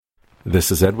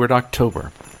This is Edward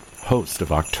October, host of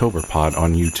OctoberPod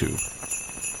on YouTube.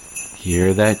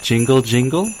 Hear that jingle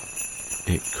jingle?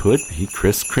 It could be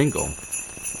Kris Kringle,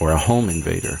 or a home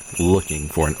invader looking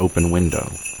for an open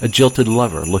window, a jilted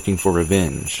lover looking for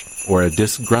revenge, or a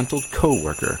disgruntled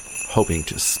coworker hoping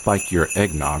to spike your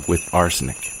eggnog with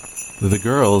arsenic. The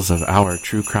girls of our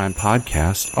true crime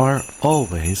podcast are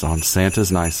always on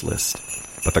Santa's nice list,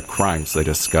 but the crimes they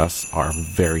discuss are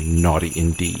very naughty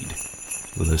indeed.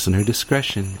 Listener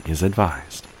discretion is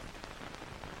advised.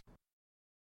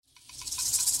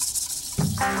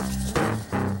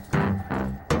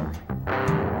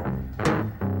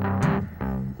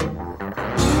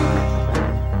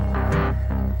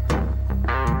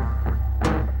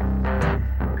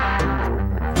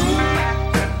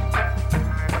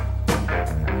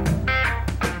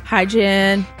 Hi,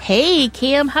 Jen. Hey,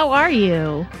 Cam, how are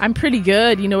you? I'm pretty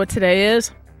good. You know what today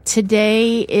is?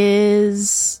 Today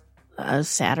is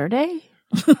Saturday.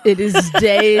 It is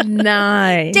day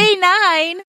 9.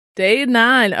 Day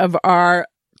 9 of our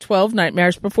 12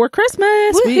 Nightmares Before Christmas.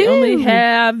 Woohoo! We only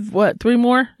have, 3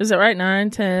 more? Is that right? 9,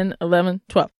 10, 11,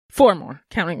 12. 4 more,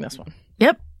 counting this one.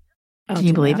 Yep. Can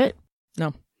you believe it?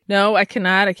 No. No, I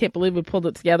cannot. I can't believe we pulled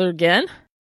it together again.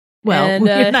 Well, And,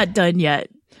 we're not done yet.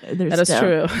 That is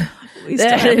true. We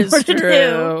still have more to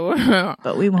true.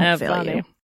 but we won't fail funny. you.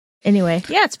 Anyway,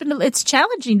 yeah, it's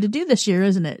challenging to do this year,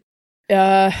 isn't it?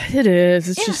 It is.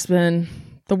 It's just been,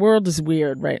 the world is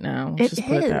weird right now. Let's just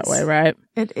put it that way, right?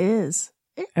 It is.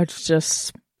 It's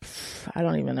just, I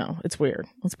don't even know. It's weird.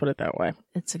 Let's put it that way.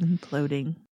 It's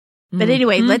imploding. But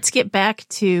anyway, let's get back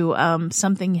to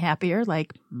something happier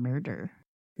like murder.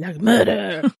 Like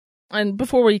murder. And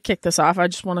before we kick this off, I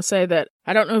just want to say that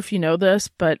I don't know if you know this,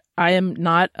 but I am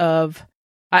not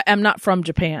from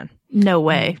Japan. No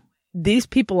way. These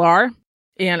people are.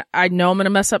 And I know I'm going to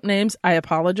mess up names. I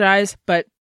apologize. But,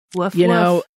 woof, you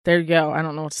know, woof. there you go. I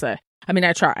don't know what to say. I mean,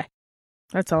 I try.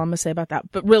 That's all I'm going to say about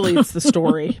that. But really, it's the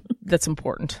story that's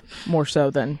important, more so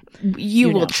than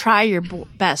you will try your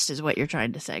best is what you're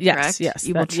trying to say, correct? Yes.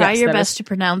 You will try your best to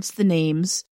pronounce the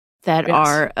names that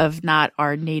are of not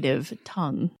our native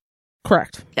tongue.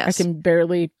 Correct. Yes. I can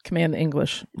barely command the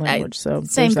English language. So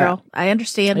same girl. That. I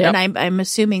understand. Yep. And I'm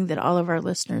assuming that all of our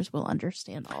listeners will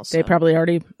understand also. They probably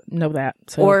already know that.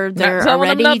 So or they're not telling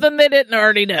already them nothing they didn't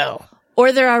already know.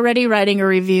 Or they're already writing a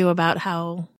review about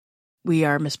how we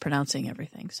are mispronouncing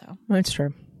everything. So that's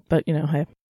true. But hey.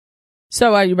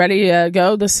 So are you ready to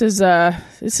go? This is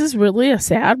really a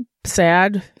sad. It's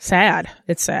sad.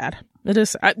 It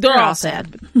is. They're all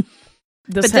sad.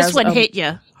 But this one hit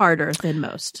you harder than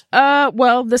most.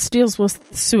 Well, this deals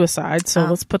with suicide, so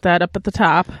let's put that up at the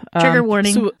top. Trigger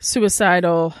warning.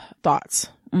 Suicidal thoughts.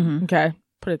 Mm-hmm. Okay,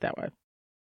 put it that way.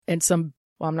 And I'm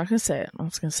not going to say it. I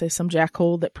was going to say some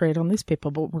jackhole that preyed on these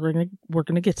people, but we're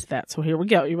gonna get to that. So here we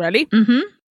go. You ready? Mm-hmm.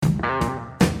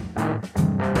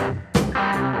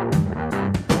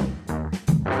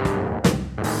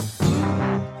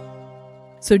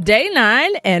 So day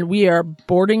 9, and we are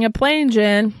boarding a plane,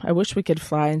 Jen. I wish we could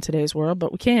fly in today's world,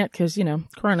 but we can't because,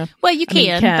 Corona. Well, you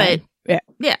can, but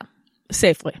yeah.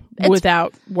 Safely,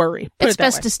 without worry. It's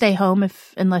best to stay home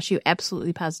unless you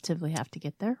absolutely positively have to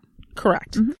get there.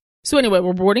 Correct. Mm-hmm. So anyway,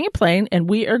 we're boarding a plane, and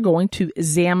we are going to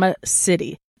Zama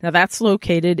City. Now, that's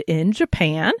located in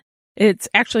Japan. It's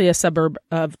actually a suburb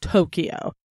of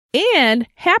Tokyo and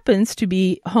happens to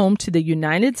be home to the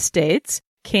United States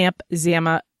Camp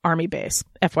Zama Army Base,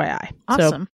 FYI.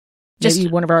 Awesome. So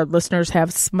maybe one of our listeners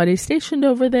have somebody stationed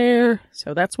over there.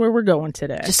 So that's where we're going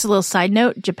today. Just a little side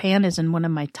note, Japan is in one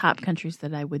of my top countries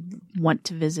that I would want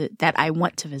to visit,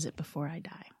 before I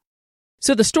die.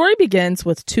 So the story begins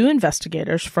with 2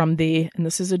 investigators from and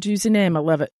this is a juicy name, I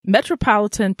love it,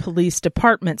 Metropolitan Police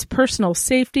Department's Personal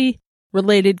Safety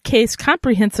Related Case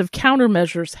Comprehensive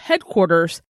Countermeasures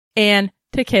Headquarters and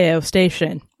Takahiro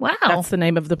Station. Wow. That's the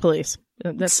name of the police.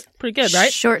 That's pretty good,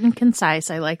 right? Short and concise.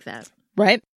 I like that.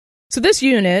 Right? So this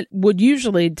unit would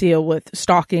usually deal with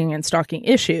stalking and stalking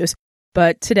issues,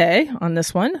 but today, on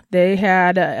this one, they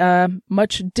had a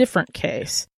much different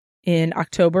case in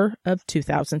October of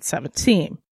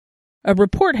 2017. A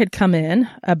report had come in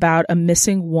about a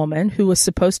missing woman who was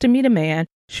supposed to meet a man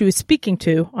she was speaking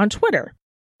to on Twitter,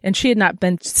 and she had not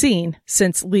been seen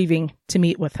since leaving to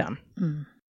meet with him. Mm.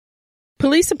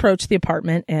 Police approach the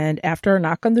apartment, and after a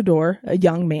knock on the door, a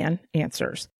young man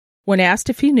answers. When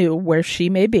asked if he knew where she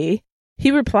may be,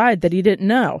 he replied that he didn't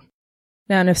know.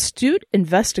 Now, an astute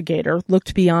investigator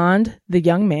looked beyond the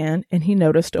young man, and he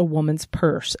noticed a woman's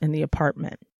purse in the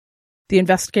apartment. The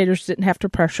investigators didn't have to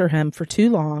pressure him for too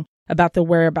long about the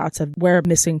whereabouts of a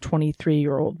missing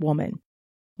 23-year-old woman.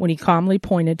 when he calmly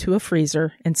pointed to a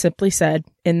freezer and simply said,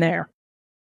 "In there."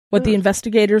 What the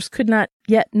investigators could not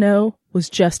yet know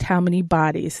was just how many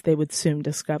bodies they would soon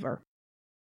discover.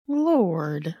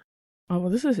 Lord. Oh, well,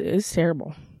 this is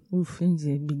terrible. Oof.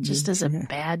 Just as a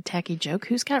bad, tacky joke,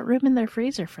 who's got room in their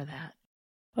freezer for that?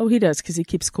 Oh, he does, because he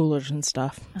keeps coolers and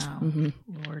stuff. Oh,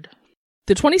 Lord.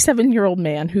 The 27-year-old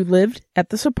man who lived at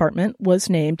this apartment was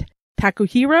named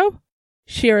Takahiro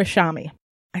Shiraishi.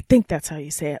 I think that's how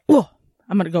you say it. Oh,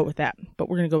 I'm going to go with that, but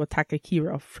we're going to go with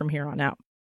Takahiro from here on out.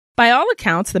 By all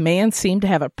accounts, the man seemed to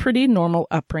have a pretty normal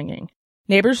upbringing.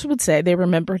 Neighbors would say they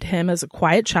remembered him as a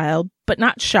quiet child, but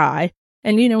not shy,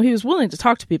 and, he was willing to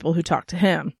talk to people who talked to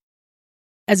him.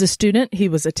 As a student, he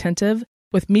was attentive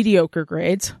with mediocre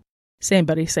grades. Same,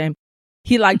 buddy, same.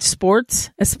 He liked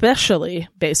sports, especially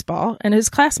baseball, and his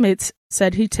classmates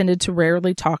said he tended to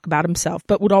rarely talk about himself,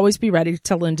 but would always be ready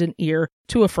to lend an ear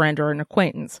to a friend or an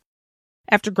acquaintance.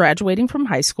 After graduating from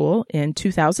high school in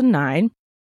 2009,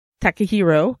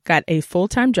 Takahiro got a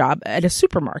full-time job at a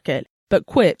supermarket, but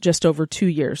quit just over 2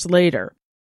 years later.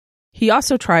 He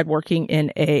also tried working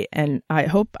in and I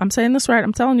hope I'm saying this right,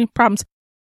 I'm telling you, problems,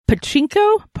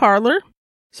 pachinko parlor.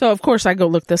 So, of course, I go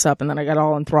look this up, and then I got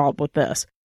all enthralled with this.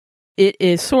 It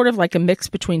is sort of like a mix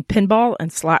between pinball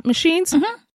and slot machines,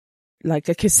 like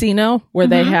a casino where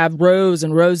they have rows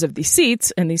and rows of these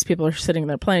seats, and these people are sitting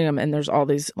there playing them, and there's all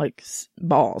these, like,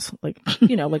 balls, like,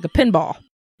 like a pinball.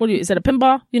 Is that a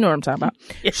pinball? You know what I'm talking about.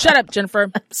 Yeah. Shut up,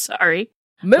 Jennifer. I'm sorry.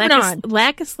 Moving on.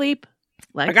 Lack of sleep.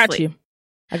 I got you.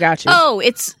 Oh,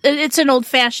 it's an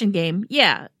old-fashioned game.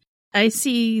 Yeah. I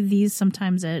see these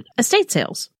sometimes at estate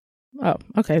sales. Oh,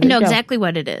 okay. I know exactly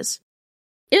what it is.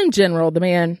 In general, the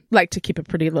man liked to keep a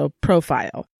pretty low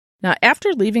profile. Now, after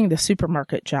leaving the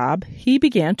supermarket job, he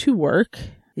began to work,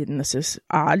 and this is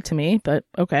odd to me, but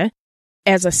okay,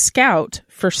 as a scout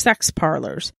for sex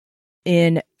parlors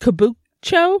in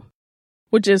Kabukicho,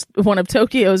 which is one of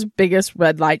Tokyo's biggest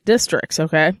red light districts,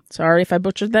 okay? Sorry if I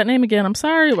butchered that name again. I'm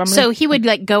sorry. So he would,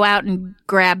 go out and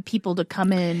grab people to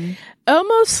come in?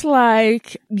 Almost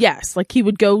like, yes, like he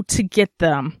would go to get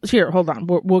them. Here, hold on.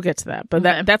 We'll get to that. But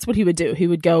okay. That's what he would do. He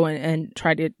would go and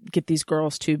try to get these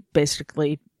girls to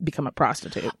basically become a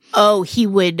prostitute. Oh, he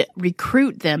would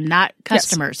recruit them, not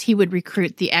customers. Yes. He would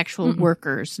recruit the actual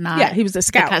workers, not Yeah, he was a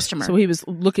scout. The customer. So he was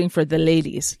looking for the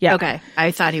ladies. Yeah. Okay.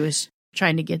 I thought he was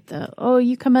trying to get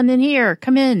you come on in here.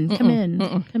 Come in.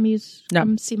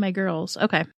 Come see my girls.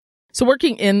 Okay. So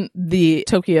working in the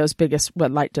Tokyo's biggest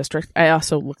red light district, I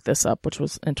also looked this up, which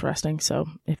was interesting. So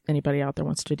if anybody out there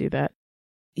wants to do that,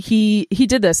 he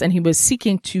did this, and he was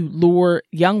seeking to lure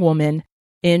young women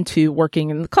into working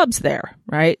in the clubs there,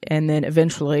 right? And then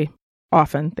eventually,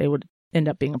 often, they would end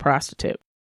up being a prostitute.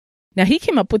 Now, he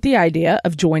came up with the idea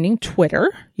of joining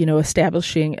Twitter,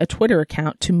 establishing a Twitter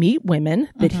account to meet women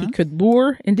that he could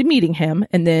lure into meeting him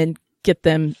and then get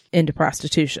them into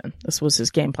prostitution. This was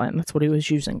his game plan. That's what he was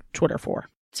using Twitter for.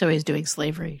 So he's doing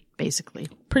slavery, basically.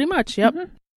 Pretty much, yep.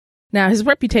 Now, his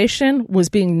reputation was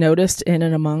being noticed in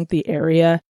and among the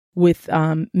area, with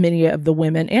many of the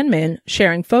women and men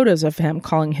sharing photos of him,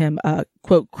 calling him a,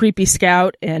 quote, creepy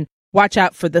scout and watch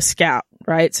out for the scout,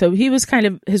 right? So he was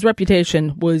his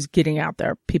reputation was getting out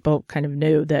there. People kind of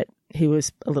knew that he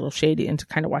was a little shady and to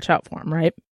kind of watch out for him,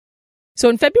 right? So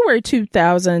in February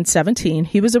 2017,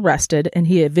 he was arrested, and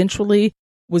he eventually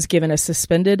was given a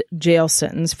suspended jail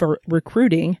sentence for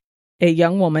recruiting a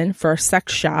young woman for a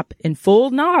sex shop in full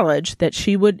knowledge that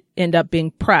she would end up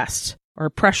being pressed or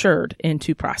pressured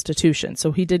into prostitution.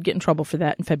 So he did get in trouble for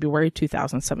that in February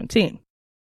 2017.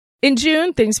 In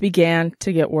June, things began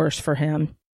to get worse for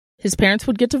him. His parents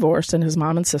would get divorced, and his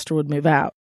mom and sister would move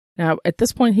out. Now, at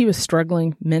this point, he was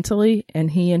struggling mentally,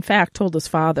 and he, in fact, told his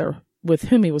father, with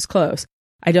whom he was close,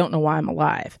 "I don't know why I'm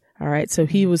alive." All right. So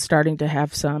he was starting to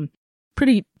have some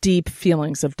pretty deep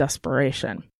feelings of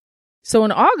desperation. So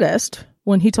in August,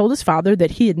 when he told his father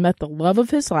that he had met the love of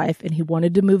his life and he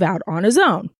wanted to move out on his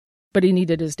own, but he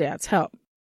needed his dad's help,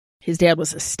 his dad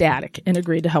was ecstatic and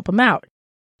agreed to help him out.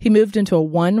 He moved into a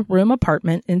one-room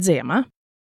apartment in Zama,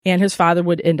 and his father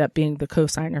would end up being the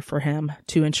co-signer for him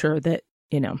to ensure that,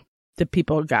 the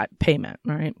people got payment,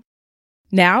 right?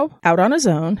 Now, out on his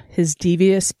own, his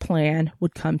devious plan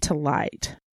would come to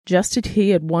light. Just as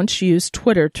he had once used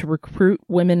Twitter to recruit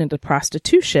women into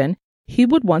prostitution, he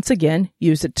would once again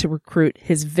use it to recruit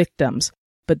his victims.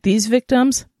 But these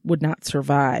victims would not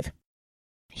survive.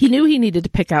 He knew he needed to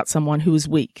pick out someone who was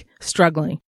weak,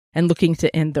 struggling, and looking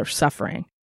to end their suffering.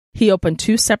 He opened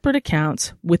 2 separate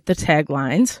accounts with the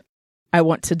taglines, "I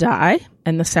want to die,"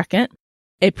 and the second,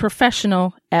 "A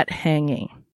professional at hanging."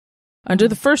 Under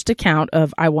the first account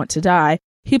of "I want to die,"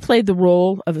 He played the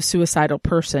role of a suicidal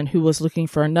person who was looking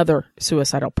for another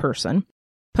suicidal person,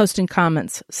 posting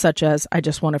comments such as, "I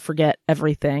just want to forget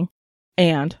everything,"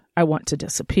 and "I want to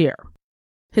disappear."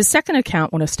 His second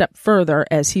account went a step further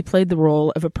as he played the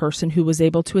role of a person who was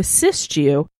able to assist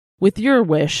you with your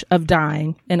wish of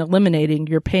dying and eliminating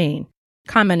your pain,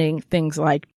 commenting things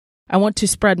like, "I want to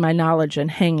spread my knowledge and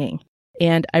hanging,"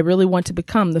 and "I really want to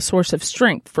become the source of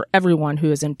strength for everyone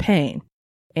who is in pain.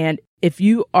 And if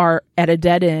you are at a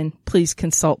dead end, please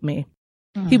consult me."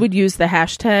 He would use the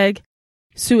hashtag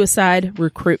suicide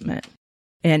recruitment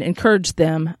and encourage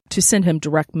them to send him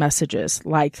direct messages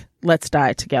like, "Let's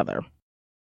die together."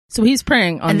 So he's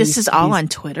preying on And this is all on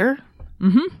Twitter?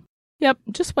 Mm-hmm. Yep.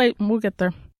 Just wait and we'll get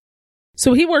there.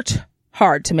 So he worked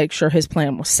hard to make sure his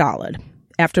plan was solid.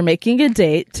 After making a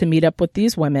date to meet up with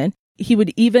these women, he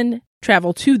would even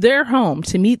travel to their home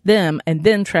to meet them and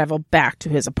then travel back to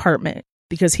his apartment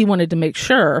because he wanted to make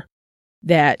sure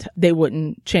that they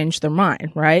wouldn't change their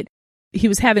mind, right? He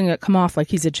was having it come off like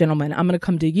he's a gentleman. "I'm going to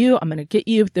come to you. I'm going to get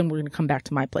you. Then we're going to come back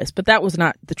to my place." But that was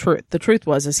not the truth. The truth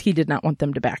was he did not want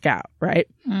them to back out, right?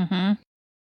 Mm-hmm.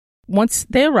 Once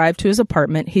they arrived to his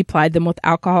apartment, he plied them with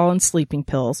alcohol and sleeping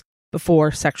pills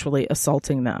before sexually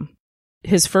assaulting them.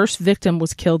 His first victim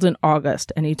was killed in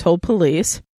August, and he told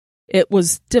police, "It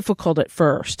was difficult at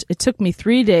first. It took me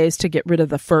 3 days to get rid of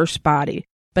the first body,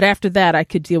 but after that I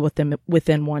could deal with them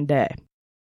within 1 day."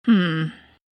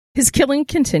 His killing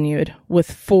continued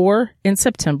with 4 in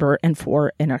September and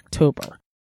 4 in October.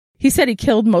 He said he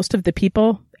killed most of the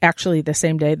people actually the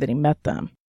same day that he met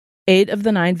them. 8 of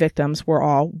the 9 victims were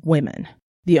all women.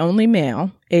 The only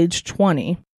male, aged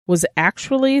 20, was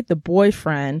actually the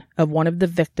boyfriend of one of the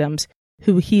victims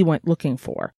who he went looking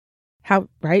for. How,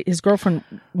 right? His girlfriend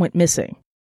went missing.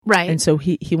 Right. And so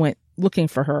he went looking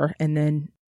for her, and then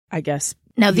I guess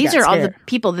Now, these are all scared. the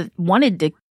people that wanted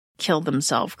to kill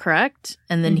themselves, correct?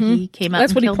 And then he came out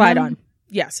That's and what he killed plied them? on.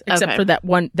 Yes, except Okay. for that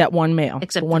one male.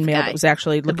 Except the one for the male guy. that was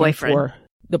actually looking boyfriend. for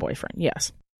the boyfriend,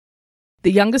 yes.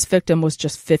 The youngest victim was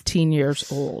just 15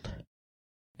 years old.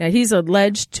 Now, he's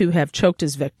alleged to have choked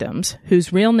his victims,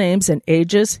 whose real names and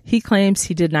ages he claims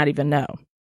he did not even know.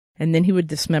 And then he would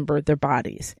dismember their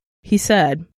bodies. He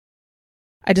said,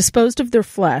 "I disposed of their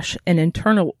flesh and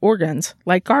internal organs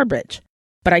like garbage,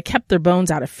 but I kept their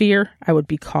bones out of fear I would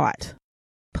be caught."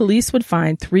 Police would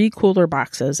find 3 cooler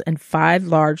boxes and 5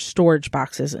 large storage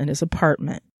boxes in his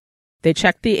apartment. They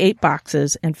checked the 8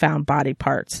 boxes and found body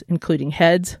parts, including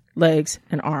heads, legs,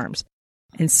 and arms,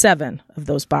 in 7 of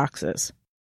those boxes.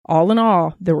 All in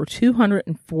all, there were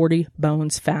 240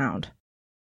 bones found.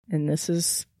 And this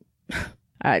is,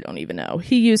 I don't even know.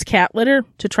 He used cat litter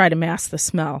to try to mask the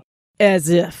smell, as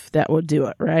if that would do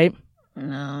it, right?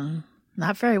 No,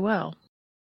 not very well.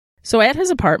 So at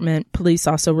his apartment, police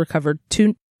also recovered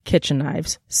 2 kitchen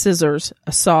knives, scissors,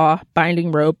 a saw,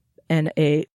 binding rope, and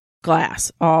a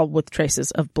glass, all with traces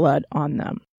of blood on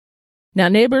them. Now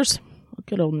neighbors,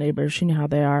 good old neighbors, you know how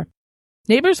they are.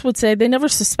 Neighbors would say they never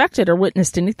suspected or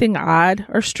witnessed anything odd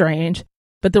or strange,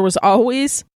 but there was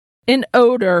always an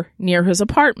odor near his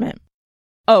apartment.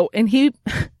 Oh, and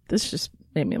this just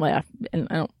made me laugh, and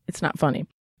it's not funny,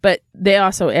 but they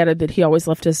also added that he always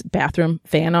left his bathroom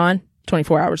fan on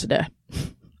 24 hours a day.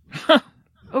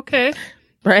 Okay.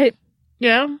 Right?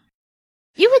 Yeah.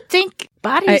 You would think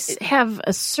bodies have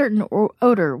a certain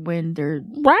odor when they're...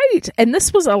 Right. And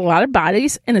this was a lot of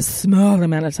bodies in a small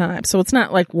amount of time. So it's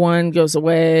not like one goes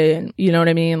away and, you know what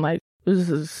I mean? Like, this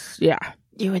is,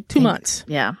 You would 2 think, months.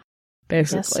 Yeah.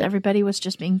 Basically. Yes, everybody was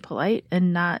just being polite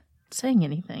and not saying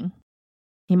anything.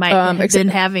 He might have been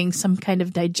having some kind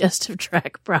of digestive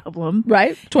tract problem.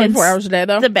 Right. 24 hours a day,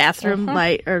 though. The bathroom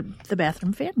light or the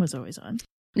bathroom fan was always on.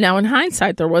 Now, in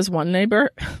hindsight, there was one neighbor,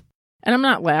 and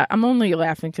I'm only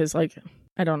laughing because, like,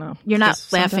 I don't know. You're not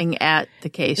laughing at the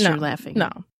case. No, You're laughing. No.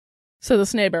 So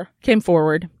this neighbor came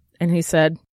forward, and he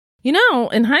said, "You know,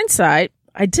 in hindsight,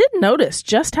 I did notice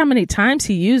just how many times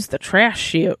he used the trash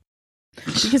chute."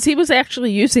 Because he was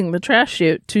actually using the trash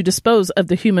chute to dispose of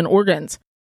the human organs,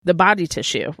 the body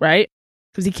tissue, right?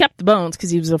 Because he kept the bones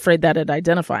because he was afraid that it'd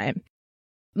identify him.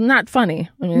 Not funny.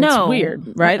 I mean, No. It's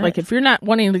weird, right? Like, if you're not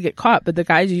wanting to get caught, but the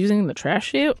guy's using the trash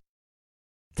chute.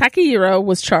 Takahiro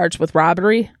was charged with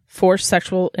robbery, forced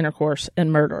sexual intercourse, and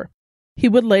murder. He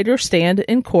would later stand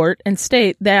in court and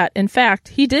state that, in fact,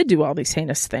 he did do all these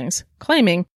heinous things,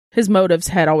 claiming his motives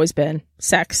had always been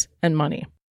sex and money.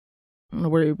 I don't know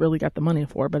where he really got the money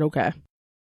for, but okay.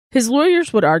 His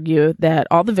lawyers would argue that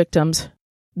all the victims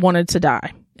wanted to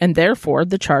die, and therefore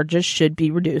the charges should be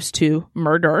reduced to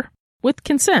murder with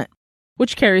consent,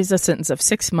 which carries a sentence of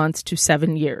 6 months to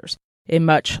 7 years, a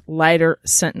much lighter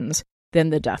sentence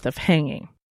than the death of hanging.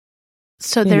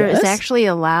 So there is actually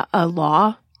a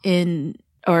law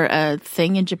or a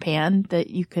thing in Japan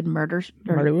that you could murder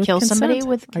or kill somebody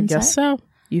with consent? I guess so.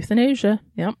 Euthanasia.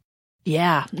 Yep.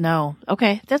 Yeah. No.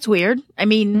 Okay. That's weird. I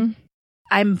mean,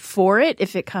 I'm for it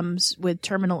if it comes with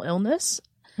terminal illness.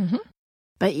 Mm-hmm.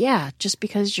 But yeah, just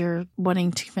because you're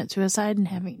wanting to commit suicide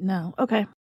and no. Okay.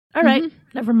 All right.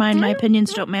 Never mind. My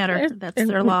opinions don't matter. That's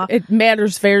their law. It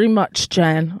matters very much,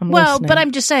 Jen. But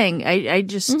I'm just saying, I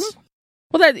just...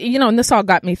 Well, that, and this all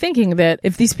got me thinking that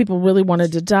if these people really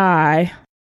wanted to die,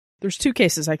 there's two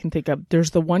cases I can think of.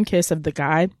 There's the one case of the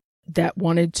guy that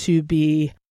wanted to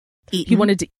be eaten. He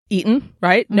wanted to eaten,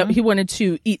 right? Mm-hmm. No, he wanted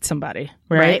to eat somebody,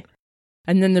 right?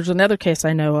 And then there's another case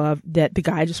I know of that the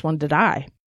guy just wanted to die.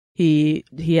 He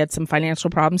had some financial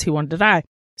problems. He wanted to die.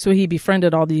 So he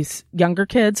befriended all these younger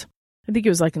kids. I think he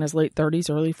was like in his late 30s,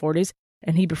 early 40s.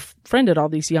 And he befriended all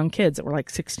these young kids that were like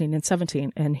 16 and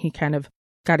 17. And he kind of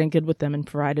got in good with them and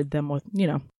provided them with,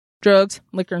 drugs,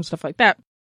 liquor and stuff like that.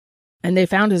 And they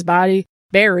found his body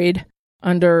buried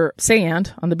under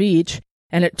sand on the beach.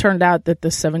 And it turned out that the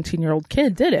 17-year-old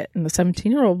kid did it. And the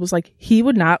 17-year-old was like, he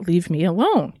would not leave me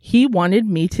alone. He wanted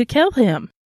me to kill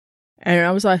him. And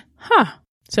I was like,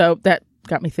 So that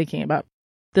got me thinking about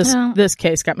this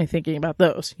case got me thinking about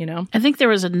those, I think there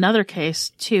was another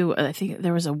case, too. I think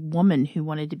there was a woman who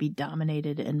wanted to be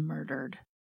dominated and murdered.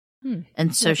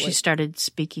 And so she started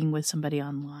speaking with somebody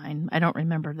online. I don't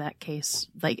remember that case.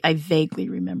 Like, I vaguely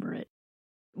remember it.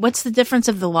 What's the difference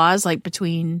of the laws, like,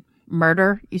 between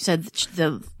murder? You said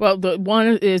the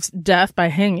one is death by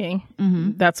hanging.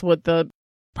 Mm-hmm. That's what the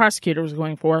prosecutor was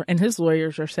going for. And his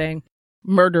lawyers are saying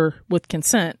murder with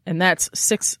consent. And that's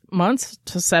 6 months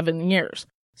to 7 years.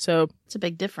 So it's a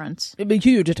big difference. A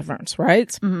huge difference, right?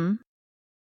 Mm-hmm.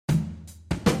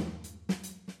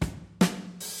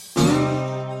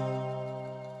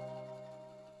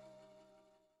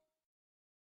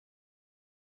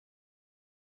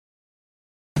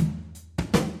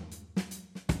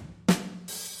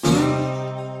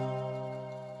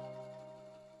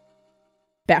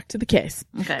 Back to the case.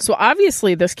 Okay. So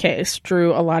obviously this case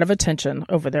drew a lot of attention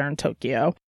over there in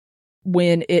Tokyo.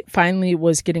 When it finally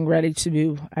was getting ready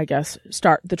to, I guess,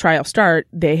 the trial start,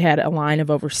 they had a line of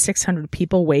over 600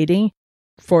 people waiting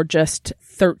for just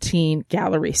 13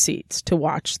 gallery seats to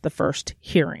watch the first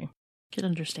hearing. Can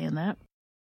understand that.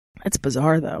 It's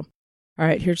bizarre, though. All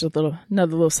right, here's another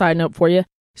little side note for you.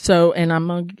 So, and I'm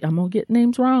gonna get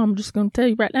names wrong. I'm just gonna tell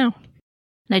you right now.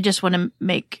 And I just want to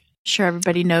make sure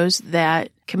everybody knows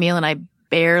that Camille and I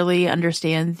barely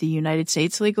understand the United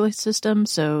States legal system,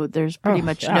 so there's pretty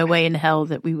much no way in hell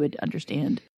that we would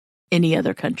understand any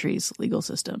other country's legal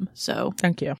system. So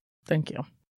Thank you.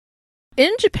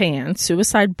 In Japan,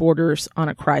 suicide borders on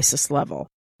a crisis level,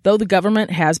 though the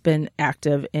government has been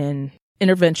active in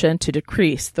intervention to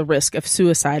decrease the risk of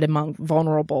suicide among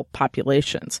vulnerable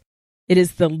populations. It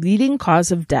is the leading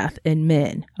cause of death in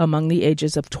men among the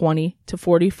ages of 20 to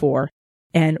 44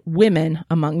 and women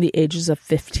among the ages of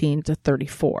 15 to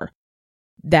 34.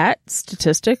 That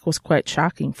statistic was quite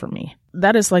shocking for me.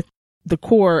 That is like the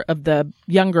core of the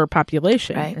younger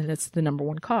population, right, and it's the number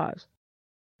one cause.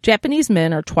 Japanese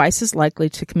men are twice as likely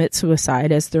to commit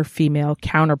suicide as their female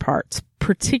counterparts,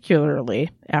 particularly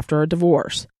after a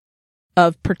divorce.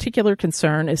 Of particular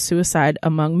concern is suicide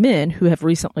among men who have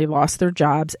recently lost their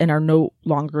jobs and are no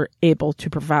longer able to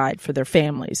provide for their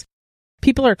families.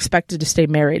 People are expected to stay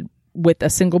married with a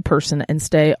single person and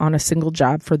stay on a single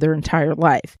job for their entire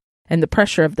life. And the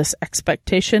pressure of this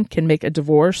expectation can make a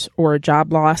divorce or a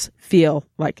job loss feel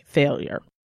like failure.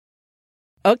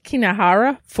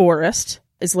 Okinawa Forest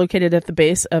is located at the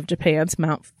base of Japan's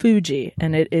Mount Fuji,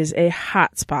 and it is a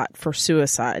hotspot for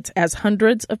suicides, as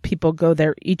hundreds of people go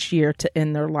there each year to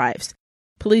end their lives.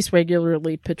 Police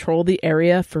regularly patrol the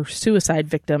area for suicide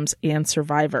victims and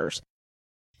survivors.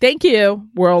 Thank you,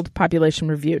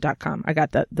 worldpopulationreview.com. I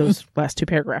got those last two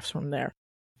paragraphs from there.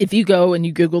 If you go and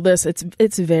you Google this, it's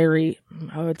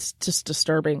just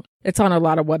disturbing. It's on a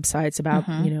lot of websites about,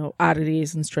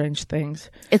 oddities and strange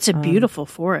things. It's a beautiful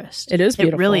forest. It is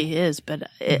beautiful. It really is. But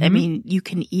I mean, you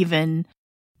can even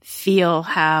feel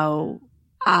how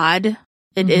odd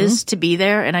it is to be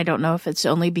there. And I don't know if it's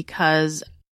only because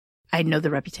I know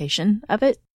the reputation of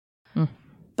it,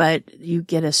 but you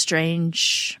get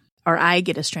I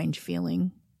get a strange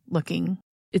feeling looking.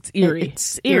 It's eerie.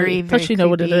 It's eerie. Plus, you know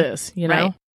what it is, you know?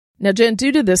 Right. Now, Jen,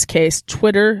 due to this case,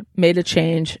 Twitter made a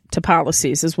change to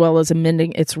policies as well as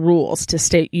amending its rules to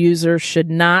state users should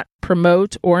not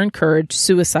promote or encourage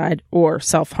suicide or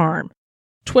self-harm.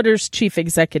 Twitter's chief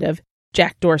executive,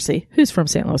 Jack Dorsey, who's from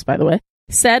St. Louis, by the way,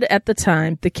 said at the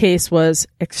time the case was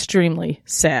extremely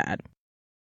sad.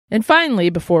 And finally,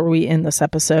 before we end this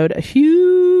episode, a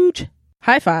huge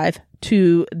high five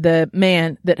to the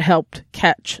man that helped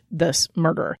catch this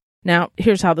murderer. Now,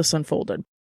 here's how this unfolded.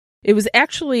 It was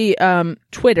actually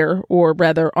Twitter, or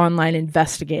rather online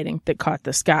investigating, that caught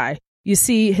this guy. You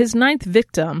see, his ninth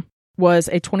victim was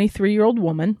a 23-year-old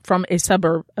woman from a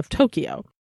suburb of Tokyo.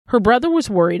 Her brother was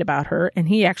worried about her, and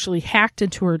he actually hacked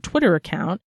into her Twitter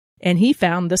account, and he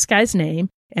found this guy's name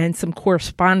and some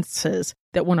correspondences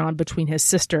that went on between his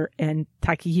sister and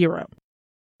Takahiro.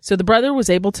 So the brother was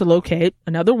able to locate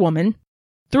another woman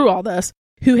through all this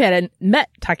who had met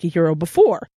Takahiro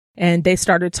before, and they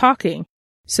started talking.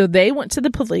 So they went to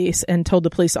the police and told the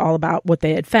police all about what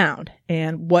they had found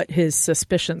and what his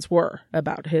suspicions were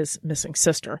about his missing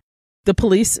sister. The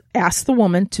police asked the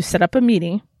woman to set up a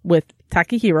meeting with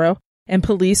Takahiro, and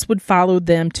police would follow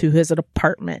them to his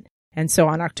apartment. And so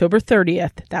on October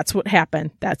 30th, that's what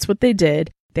happened. That's what they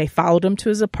did. They followed him to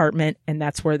his apartment, and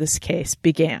that's where this case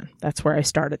began. That's where I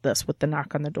started this, with the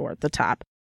knock on the door at the top.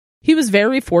 He was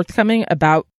very forthcoming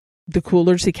about the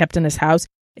coolers he kept in his house,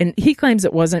 and he claims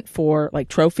it wasn't for, like,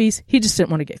 trophies. He just didn't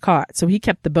want to get caught. So he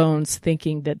kept the bones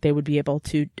thinking that they would be able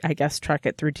to, I guess, track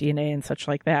it through DNA and such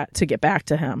like that to get back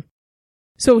to him.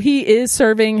 So he is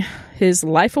serving his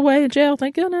life away in jail.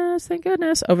 Thank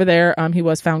goodness. Over there, he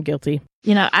was found guilty.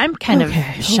 You know, I'm kind of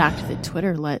shocked that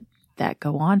Twitter let that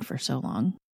go on for so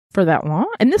long. For that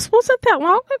long? And this wasn't that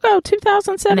long ago,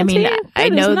 2017. I mean, I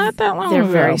know not that long they're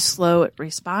ago. very slow at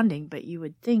responding, but you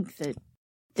would think that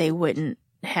they wouldn't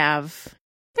have...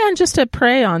 And just to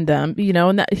prey on them, you know,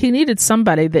 and that he needed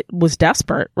somebody that was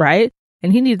desperate, right?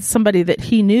 And he needed somebody that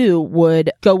he knew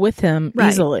would go with him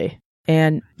easily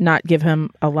and not give him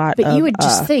a lot of... But you would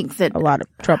just think that... A lot of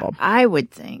trouble. I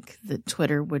would think that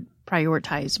Twitter would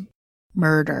prioritize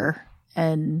murder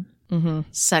and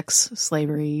sex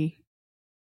slavery.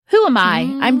 Who am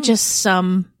I? I'm just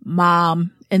some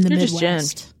mom in the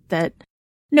Midwest that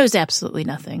knows absolutely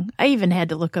nothing. I even had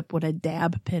to look up what a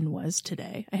dab pin was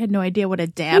today. I had no idea what a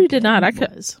dab pin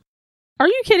was. Are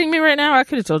you kidding me right now? I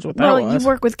could have told you what that was. Well, you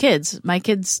work with kids. My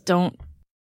kids don't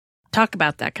talk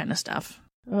about that kind of stuff.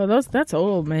 Oh, that's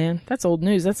old, man. That's old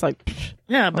news. That's like...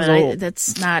 Yeah, but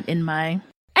that's not in my...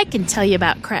 I can tell you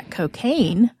about crack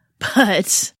cocaine,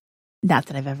 but not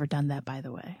that I've ever done that, by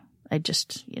the way. I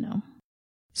just, you know...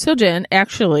 So, Jen,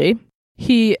 actually,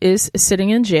 he is sitting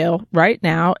in jail right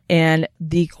now, and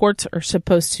the courts are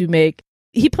supposed to make...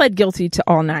 He pled guilty to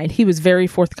all 9. He was very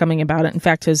forthcoming about it. In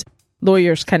fact, his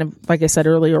lawyers kind of, like I said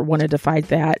earlier, wanted to fight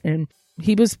that, and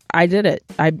he was, I did it.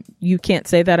 You can't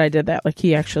say that I did that. Like,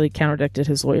 he actually contradicted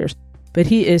his lawyers. But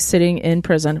he is sitting in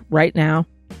prison right now,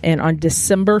 and on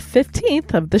December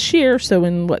 15th of this year, so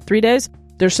in, 3 days,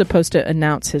 they're supposed to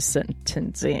announce his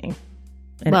sentencing.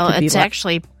 And well, it's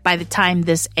actually, by the time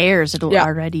this airs, it'll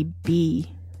already be,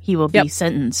 he will be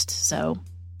sentenced, so.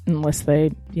 Unless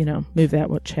they, you know, move that,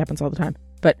 which happens all the time.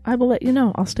 But I will let you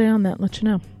know. I'll stay on that and let you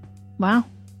know. Wow.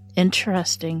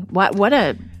 Interesting. What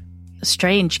a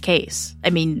strange case.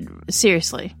 I mean,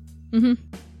 seriously. Mm-hmm.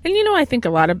 And, you know, I think a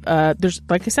lot of, there's,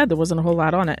 like I said, there wasn't a whole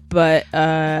lot on it, but.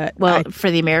 Well, for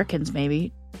the Americans,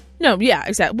 maybe. No, yeah,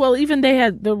 exactly. Well, even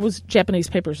there was Japanese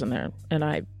papers in there, and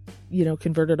I, you know,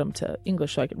 converted them to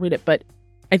English so I could read it. But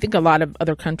I think a lot of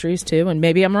other countries too, and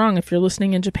maybe I'm wrong. If you're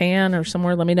listening in Japan or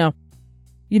somewhere, let me know.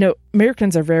 You know,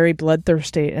 Americans are very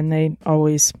bloodthirsty, and they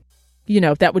always, you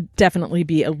know, that would definitely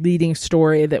be a leading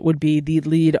story that would be the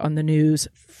lead on the news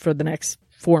for the next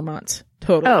 4 months.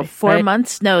 Totally. Oh, 4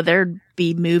 months? No, there'd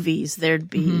be movies. There'd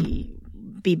be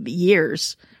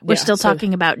years. We're still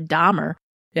talking about Dahmer.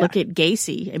 Yeah. Look at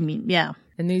Gacy. I mean, yeah.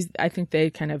 And these, I think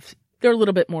they're a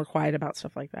little bit more quiet about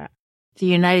stuff like that. The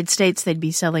United States, they'd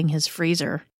be selling his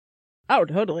freezer. Oh,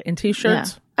 totally. And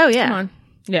T-shirts. Yeah. Oh, yeah. Come on.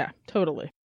 Yeah,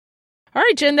 totally. All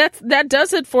right, Jen, that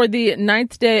does it for the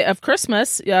 9th day of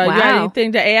Christmas. Wow. You got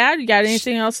anything to add? You got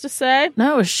anything else to say?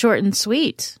 No, it was short and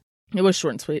sweet. It was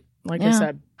short and sweet, like I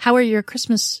said. How are your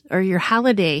Christmas, or your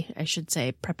holiday, I should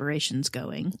say, preparations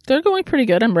going? They're going pretty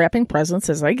good. I'm wrapping presents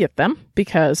as I get them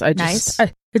because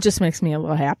it just makes me a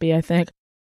little happy, I think.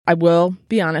 I will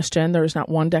be honest, Jen, there's not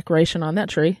one decoration on that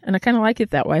tree, and I kind of like it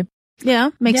that way.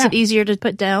 Yeah, makes it easier to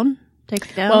take it down.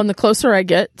 Well, and the closer I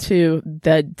get to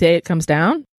the day it comes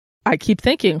down, I keep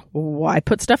thinking, why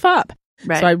put stuff up?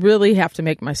 Right. So I really have to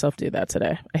make myself do that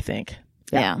today, I think.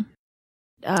 Yeah.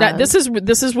 This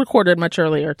is recorded much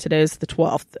earlier. Today is the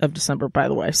 12th of December, by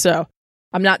the way. So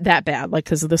I'm not that bad, like,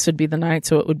 because this would be the 9th,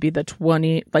 so it would be the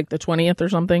 20th or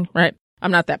something, right?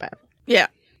 I'm not that bad. Yeah.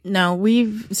 No,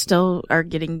 we still are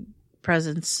getting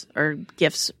presents or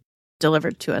gifts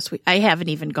delivered to us. I haven't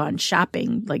even gone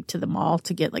shopping, like, to the mall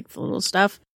to get, like, the little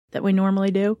stuff that we normally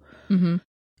do. Mm-hmm.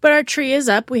 But our tree is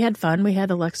up. We had fun. We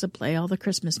had Alexa play all the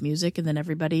Christmas music, and then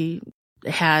everybody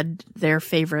had their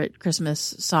favorite Christmas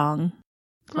song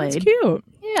played. That's cute.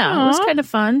 Yeah, Aww. It was kind of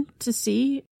fun to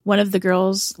see. One of the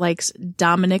girls likes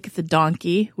Dominic the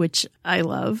Donkey, which I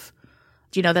love.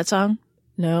 Do you know that song?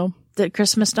 No. The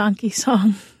Christmas donkey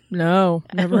song? No,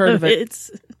 never heard of it.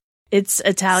 It's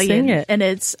Italian. Sing it. And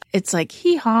it's like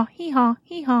hee-haw, hee-haw,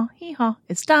 hee-haw, hee-haw.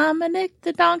 It's Dominic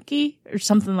the Donkey or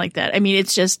something like that. I mean,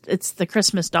 it's the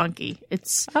Christmas donkey.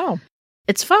 It's fun.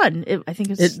 I think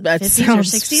it's that 50s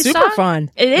sounds or 60s super song.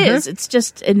 fun. It is. It's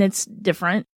just, and it's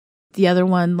different. The other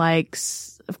one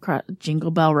likes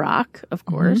Jingle Bell Rock, of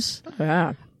course.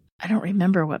 Yeah. I don't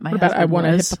remember what my What about I husband Want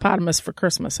a was. Hippopotamus for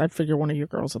Christmas? I'd figure one of you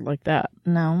girls would like that.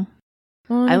 No.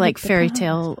 I like Fairy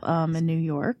Tale in New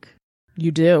York.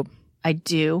 You do? I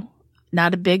do.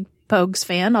 Not a big Pogues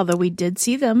fan, although we did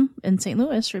see them in St.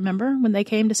 Louis. Remember when they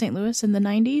came to St. Louis in the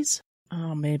 90s?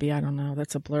 Oh, maybe. I don't know.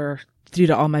 That's a blur. Due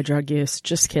to all my drug use.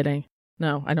 Just kidding.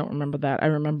 No, I don't remember that. I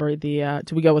remember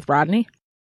did we go with Rodney?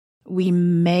 We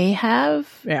may have.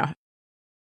 Yeah.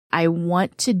 I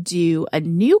want to do a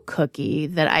new cookie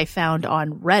that I found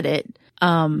on Reddit.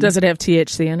 Does it have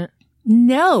THC in it?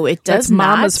 No, it does That's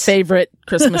not. Mama's favorite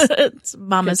Christmas. It's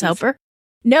Mama's helper.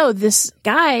 No, this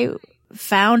guy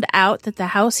found out that the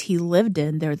house he lived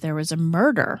in, there was a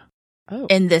murder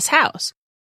in this house.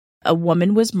 A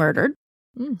woman was murdered.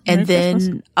 And then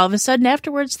Christmas. All of a sudden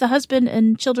afterwards, the husband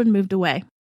and children moved away.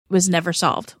 It was never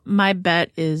solved. My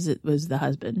bet is it was the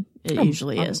husband. It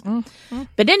usually is.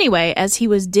 But anyway, as he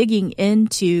was digging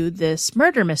into this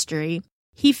murder mystery,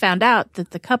 he found out that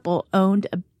the couple owned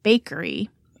a bakery.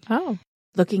 Oh.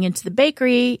 Looking into the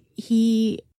bakery,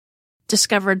 he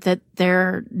discovered that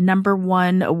their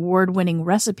 #1 award-winning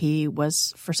recipe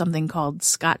was for something called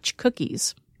Scotch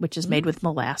cookies, which is made with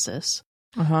molasses.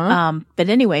 But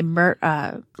anyway,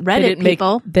 Reddit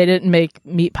people... They didn't make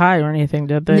meat pie or anything,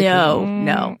 did they?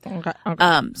 No.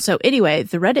 Okay. So anyway,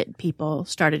 the Reddit people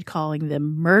started calling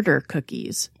them murder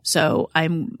cookies. So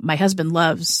my husband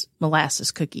loves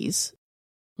molasses cookies.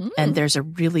 And there's a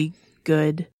really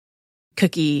good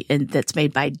cookie that's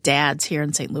made by Dad's here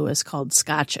in St. Louis called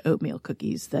Scotch oatmeal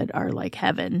cookies that are like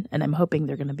heaven. And I'm hoping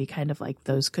they're going to be kind of like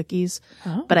those cookies.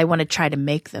 But I want to try to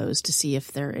make those to see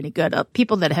if they're any good.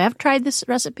 People that have tried this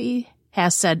recipe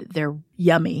has said they're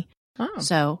yummy.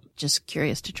 So just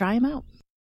curious to try them out.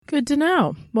 Good to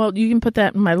know. Well, you can put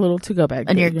that in my little to-go bag.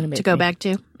 And your to-go bag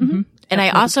too? Mm-hmm. And I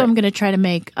also am going to try to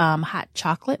make hot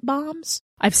chocolate bombs.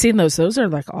 I've seen those. Those are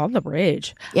like all the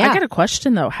rage. Yeah. I got a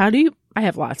question though. I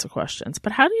have lots of questions,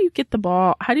 but how do you get the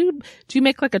ball? Do you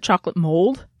make like a chocolate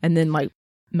mold and then like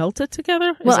melt it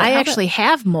together? Well, I actually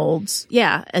have molds.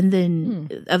 Yeah. And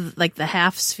then of like the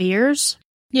half spheres.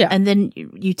 Yeah. And then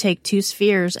you take 2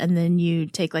 spheres and then you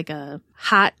take like a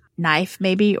hot knife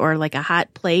maybe or like a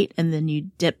hot plate and then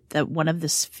you dip one of the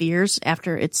spheres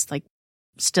after it's like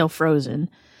still frozen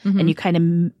and you kind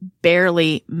of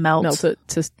barely melt it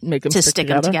to make them stick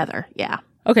them together. Yeah.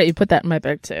 Okay, you put that in my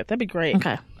bag too. That'd be great.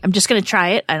 Okay. I'm just going to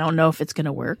try it. I don't know if it's going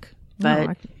to work,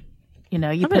 but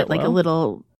you put like a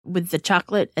little with the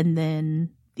chocolate and then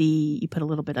you put a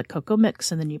little bit of cocoa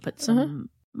mix and then you put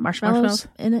some marshmallows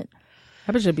in it.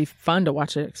 I bet it'd be fun to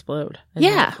watch it explode.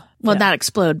 Yeah. Well, not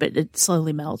explode, but it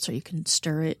slowly melts or you can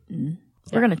stir it and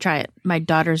we're going to try it. My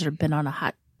daughters have been on a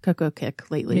hot cocoa kick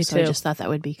lately, Me so too. I just thought that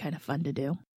would be kind of fun to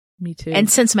do. Me too. And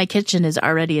since my kitchen is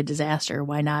already a disaster,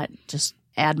 why not just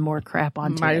add more crap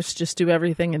onto it? Might just do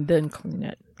everything and then clean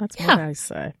it. That's what I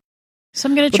say. So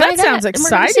I'm going to try that. That sounds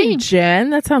exciting, Jen.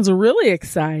 That sounds really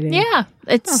exciting. Yeah.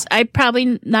 I'm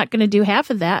probably not going to do half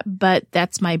of that, but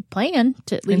that's my plan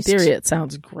to at least. In theory, it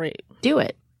sounds great. Do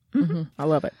it. Mm-hmm. I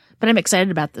love it. But I'm excited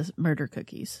about the murder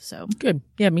cookies. So good.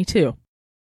 Yeah, me too.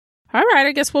 All right.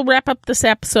 I guess we'll wrap up this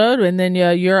episode and then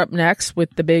you're up next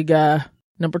with the big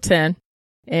number 10.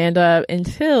 And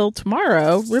until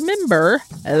tomorrow, remember,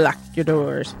 lock your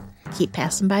doors. Keep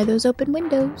passing by those open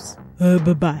windows.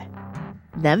 Bye-bye.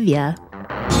 Love ya.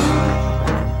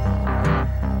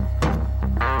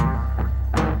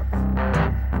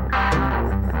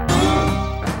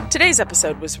 Today's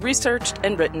episode was researched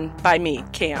and written by me,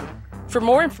 Cam. For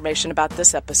more information about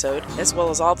this episode, as well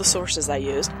as all the sources I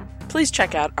used, please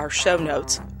check out our show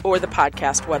notes or the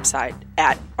podcast website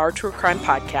at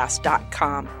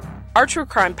ourtruecrimepodcast.com. Our True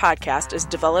Crime Podcast is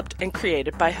developed and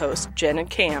created by hosts Jen and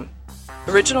Cam.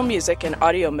 Original music and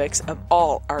audio mix of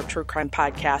all our True Crime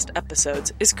Podcast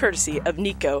episodes is courtesy of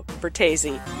Nico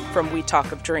Vertesi from We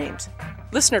Talk of Dreams.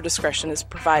 Listener discretion is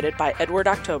provided by Edward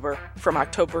October from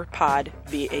October Pod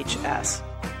VHS.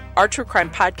 Our True Crime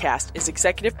Podcast is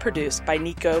executive produced by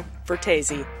Nico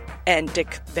Vertesi and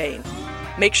Dick Vane.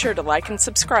 Make sure to like and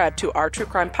subscribe to Our True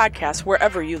Crime Podcast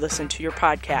wherever you listen to your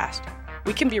podcast.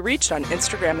 We can be reached on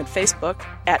Instagram and Facebook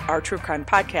at Our True Crime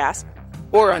Podcast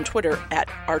or on Twitter at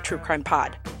Our True Crime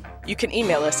Pod. You can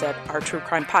email us at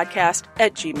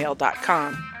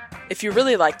ourtruecrimepodcast@gmail.com. If you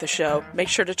really like the show, make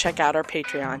sure to check out our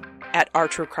Patreon at Our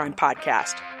True Crime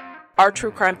Podcast. Our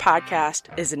True Crime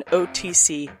Podcast is an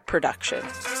OTC production.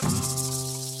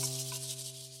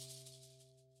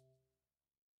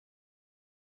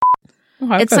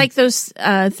 Oh, it's like those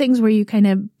things where you kind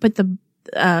of put the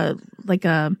like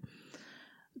a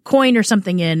coin or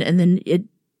something in, and then it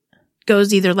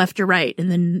goes either left or right,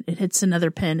 and then it hits another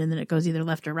pin, and then it goes either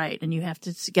left or right, and you have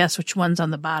to guess which one's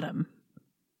on the bottom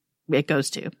it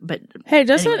goes to. But hey,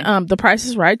 doesn't anyway. The Price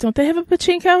is Right? Don't they have a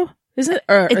pachinko? Is it?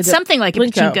 Or it's something like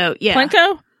Plinko? A pachinko. Yeah,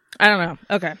 Plinko? I don't know.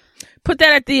 Okay, put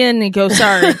that at the end and go.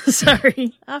 Sorry,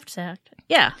 sorry, off tact.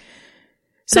 Yeah.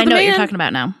 So I know what you're talking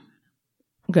about now.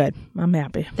 Good. I'm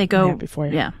happy. They go. I'm happy for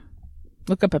you. Yeah.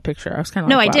 Look up a picture. I was kind of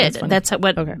no, like, I did. That's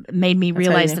what made me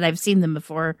realize that I've seen them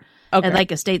before at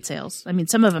like estate sales. I mean,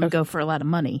 some of them go for a lot of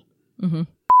money. Mm-hmm.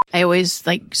 I always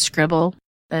like scribble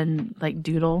and like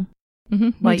doodle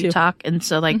while you talk, and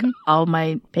so like all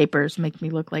my papers make me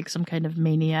look like some kind of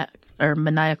maniac or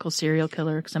maniacal serial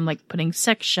killer because I'm like putting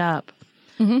sex shop,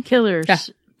 killers,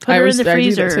 put her in the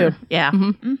freezer. I do that too. Yeah,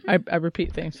 I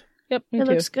repeat things. Yep, me it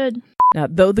too. looks good. Now,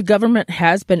 though the government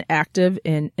has been active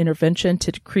in intervention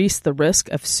to decrease the risk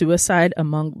of suicide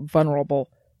among vulnerable,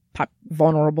 did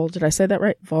I say that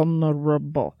right?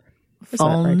 Vulnerable.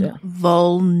 Vulnerable.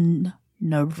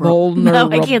 No,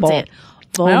 I can't say it.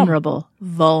 Vulnerable.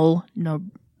 Vulnerable.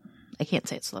 I can't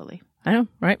say it slowly. I know,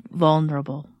 right?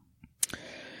 Vulnerable.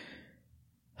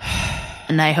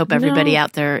 And I hope everybody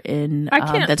out there in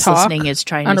that's listening is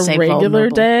trying to say vulnerable. On a regular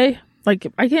day. Like,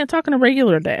 I can't talk on a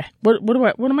regular day. What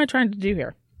am I trying to do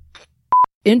here?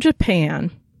 In Japan,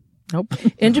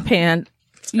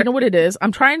 you know what it is?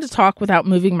 I'm trying to talk without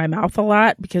moving my mouth a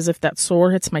lot because if that sore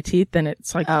hits my teeth, then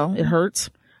it's like, it hurts.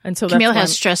 And so Camille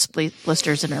has stress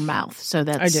blisters in her mouth, so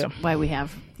that's I do. Why we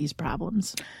have these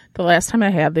problems. The last time I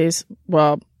had these,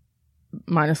 well,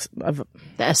 minus the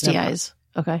STIs.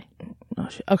 Okay.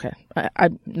 Okay. I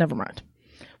never mind.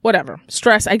 Whatever.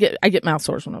 Stress. I get mouth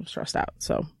sores when I'm stressed out.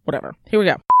 So whatever. Here we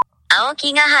go.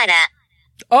 Aokigahara.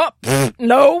 Oh,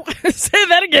 no. Say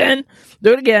that again.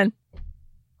 Do it again.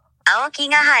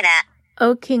 Aokigahara.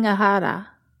 Okingahara.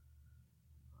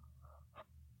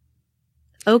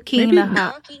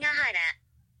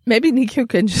 Maybe Nico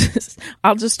can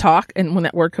I'll just talk, and when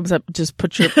that word comes up, just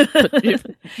put your thing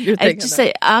I just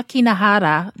say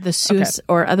Akinahara, the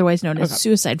or otherwise known as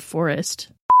Suicide Forest.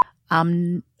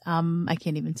 I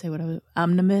can't even say what I was.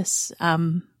 Omnibus.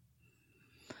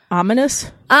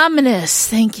 Ominous. Ominous.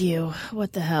 Thank you.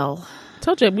 What the hell?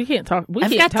 Told you we can't talk.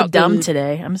 I've got the dumb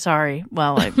today. I'm sorry.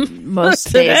 Well,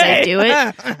 most days I do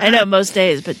it. I know most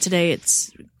days, but today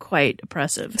it's quite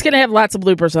oppressive. It's gonna have lots of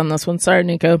bloopers on this one. Sorry,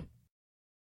 Nico.